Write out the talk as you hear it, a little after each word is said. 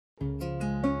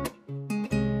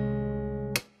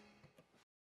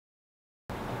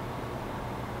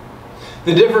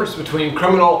The difference between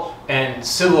criminal and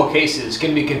civil cases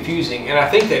can be confusing, and I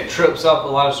think that trips up a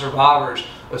lot of survivors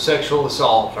of sexual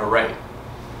assault or rape.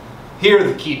 Here are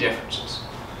the key differences.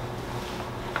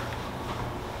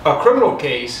 A criminal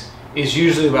case is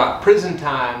usually about prison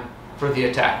time for the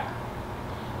attacker.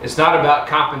 It's not about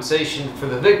compensation for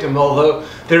the victim, although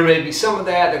there may be some of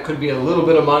that. There could be a little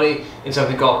bit of money in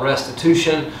something called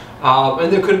restitution,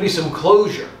 and there could be some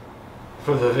closure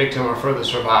for the victim or for the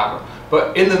survivor.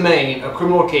 But in the main, a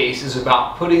criminal case is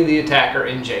about putting the attacker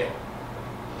in jail.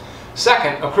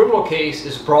 Second, a criminal case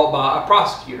is brought by a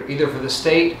prosecutor, either for the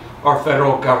state or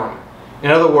federal government. In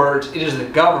other words, it is the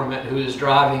government who is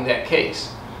driving that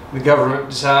case. The government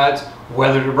decides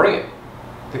whether to bring it.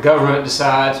 The government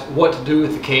decides what to do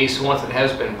with the case once it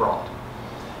has been brought.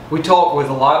 We talk with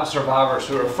a lot of survivors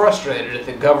who are frustrated at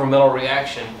the governmental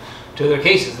reaction to their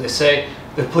cases. They say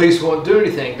the police won't do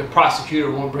anything, the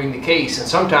prosecutor won't bring the case, and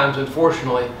sometimes,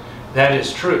 unfortunately, that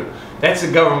is true. That's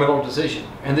a governmental decision,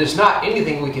 and there's not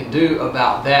anything we can do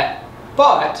about that.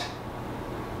 But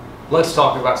let's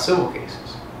talk about civil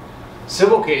cases.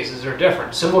 Civil cases are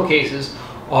different. Civil cases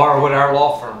are what our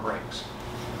law firm brings.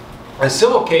 A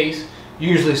civil case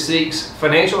usually seeks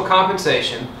financial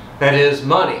compensation, that is,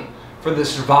 money, for the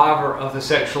survivor of the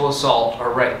sexual assault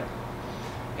or rape.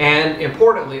 And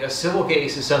importantly, a civil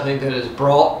case is something that is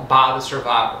brought by the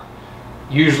survivor,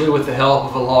 usually with the help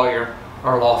of a lawyer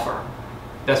or law firm.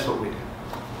 That's what we do.